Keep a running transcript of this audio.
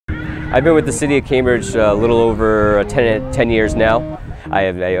I've been with the City of Cambridge a little over 10 years now.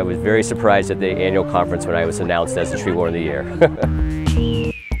 I was very surprised at the annual conference when I was announced as the Tree Warden of the Year.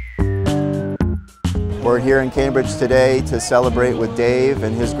 We're here in Cambridge today to celebrate with Dave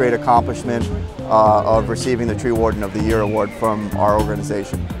and his great accomplishment of receiving the Tree Warden of the Year award from our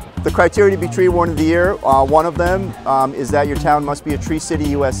organization. The criteria to be Tree Warden of the Year, one of them is that your town must be a Tree City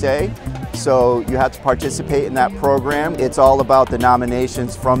USA. So you have to participate in that program. It's all about the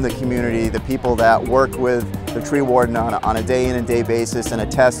nominations from the community, the people that work with the Tree Warden on a day in and day basis and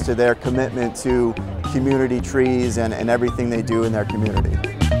attest to their commitment to community trees and everything they do in their community.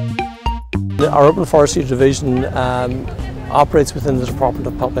 Our Urban Forestry Division operates within the Department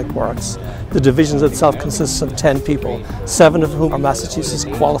of Public Works. The division itself consists of 10 people, 7 of whom are Massachusetts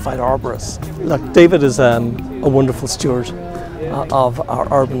qualified arborists. Look, David is a wonderful steward of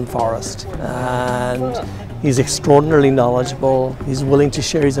our urban forest, and he's extraordinarily knowledgeable. He's willing to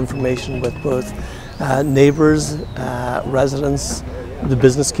share his information with both neighbours, residents, the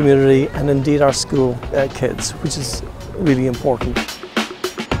business community, and indeed our school kids, which is really important.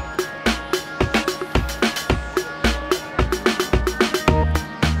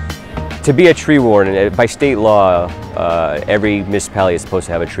 To be a tree warden, by state law, every municipality is supposed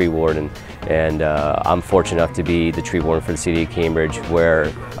to have a tree warden, and I'm fortunate enough to be the tree warden for the City of Cambridge,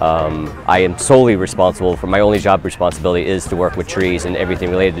 where I am solely responsible for, my only job responsibility is to work with trees and everything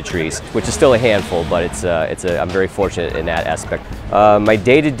related to trees, which is still a handful, but I'm very fortunate in that aspect. My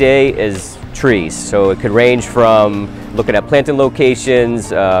day-to-day is trees, so it could range from looking at planting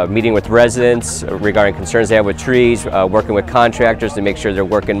locations, meeting with residents regarding concerns they have with trees, working with contractors to make sure they're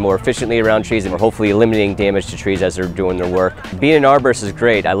working more efficiently around trees and hopefully eliminating damage to trees as they're doing their work. Being an arborist is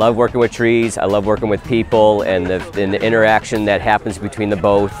great. I love working with trees, I love working with people, and the interaction that happens between the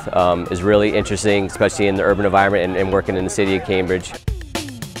both is really interesting, especially in the urban environment and working in the City of Cambridge.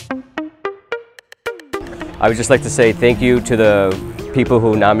 I would just like to say thank you to the people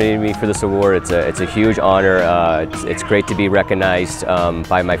who nominated me for this award. It's a huge honor. It's great to be recognized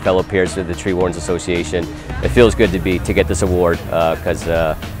by my fellow peers of the Tree Wardens Association. It feels good to get this award because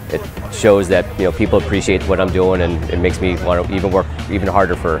it shows that people appreciate what I'm doing, and it makes me want to work even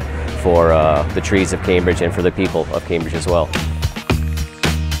harder for the trees of Cambridge and for the people of Cambridge as well.